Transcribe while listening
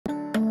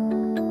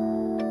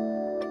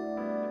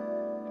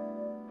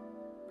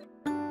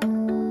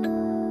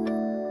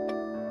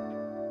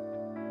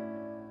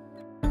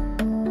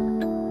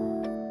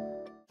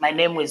My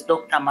name is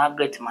Dr.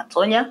 Margaret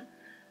Matonya.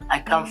 I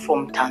come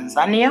from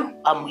Tanzania.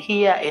 I'm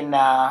here in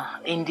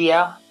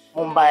India,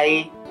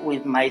 Mumbai,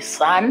 with my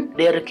son,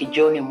 Derick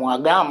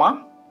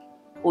Mwagama,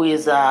 who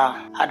is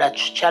had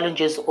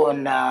challenges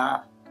on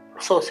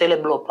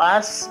cerebral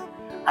palsy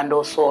and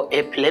also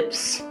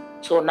epilepsy.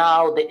 So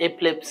now the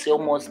epilepsy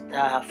almost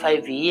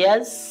 5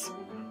 years,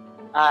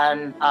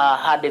 and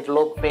her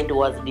development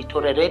was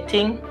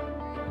deteriorating.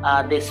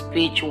 The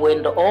speech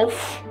went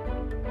off.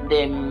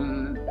 The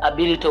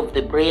ability of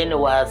the brain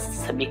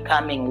was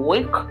becoming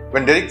weak.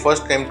 When Derick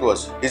first came to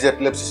us, his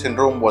epilepsy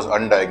syndrome was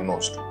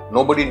undiagnosed.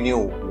 Nobody knew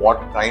what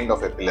kind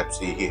of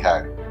epilepsy he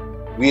had.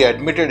 We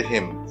admitted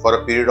him for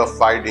a period of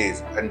 5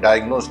 days and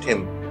diagnosed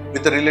him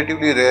with a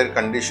relatively rare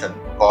condition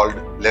called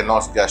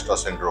Lennox-Gastaut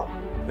Syndrome.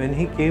 When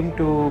he came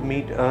to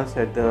meet us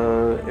at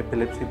the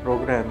epilepsy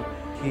program,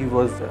 he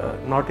was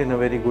not in a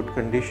very good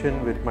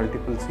condition with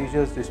multiple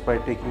seizures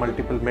despite taking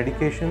multiple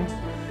medications.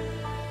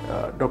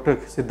 Dr.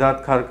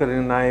 Siddharth Kharkar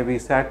and I, we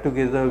sat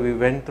together, we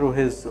went through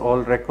his all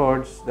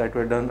records that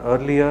were done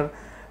earlier.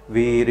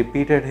 We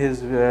repeated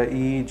his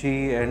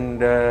EEG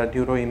and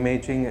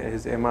neuroimaging,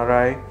 his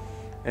MRI,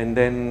 and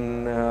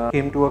then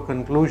came to a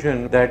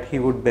conclusion that he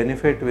would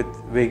benefit with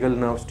vagal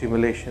nerve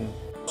stimulation.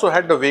 Also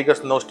had the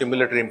vagus nerve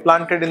stimulator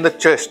implanted in the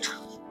chest,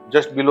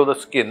 just below the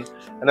skin,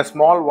 and a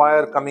small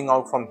wire coming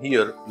out from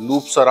here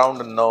loops around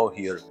a nerve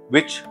here,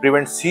 which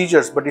prevents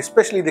seizures, but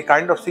especially the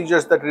kind of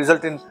seizures that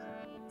result in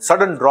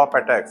sudden drop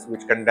attacks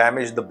which can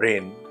damage the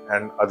brain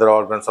and other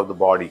organs of the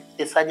body.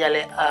 The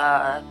surgery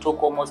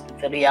took almost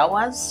 3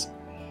 hours,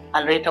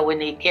 and later when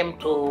he came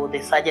to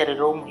the surgery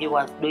room, he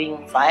was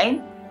doing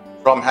fine.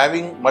 From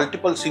having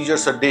multiple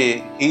seizures a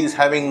day, he is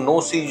having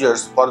no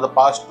seizures for the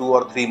past 2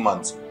 or 3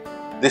 months.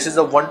 This is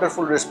a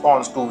wonderful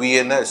response to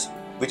VNS,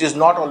 which is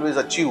not always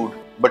achieved,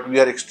 but we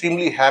are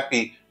extremely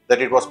happy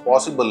that it was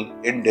possible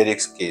in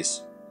Derick's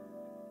case.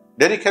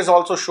 Derick has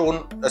also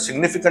shown a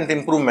significant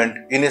improvement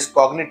in his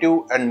cognitive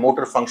and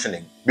motor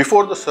functioning.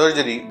 Before the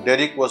surgery,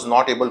 Derick was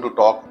not able to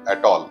talk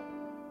at all.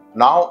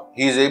 Now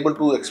he is able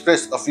to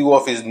express a few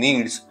of his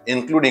needs,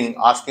 including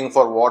asking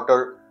for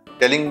water,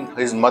 telling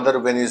his mother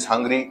when he is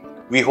hungry.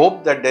 We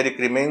hope that Derick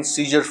remains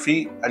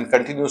seizure-free and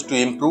continues to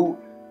improve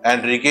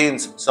and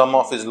regains some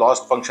of his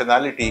lost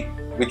functionality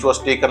which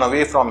was taken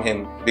away from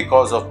him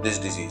because of this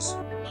disease.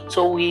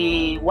 So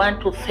we want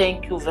to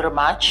thank you very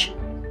much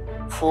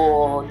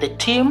for the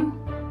team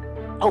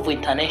of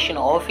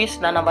International Office,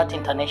 Nanavati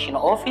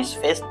International Office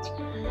first.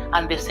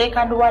 And the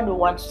second one, we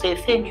want to say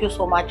thank you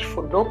so much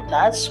for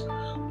doctors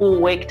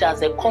who worked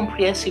as a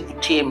comprehensive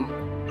team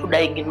to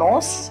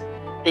diagnose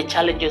the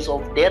challenges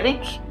of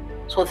Derick.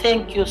 So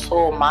thank you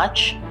so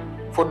much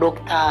for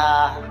Dr.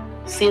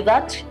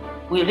 Siddharth.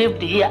 We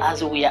lived here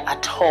as we are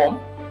at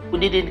home. We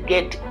didn't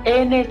get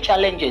any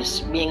challenges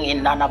being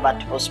in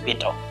Nanavati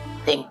Hospital.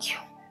 Thank you.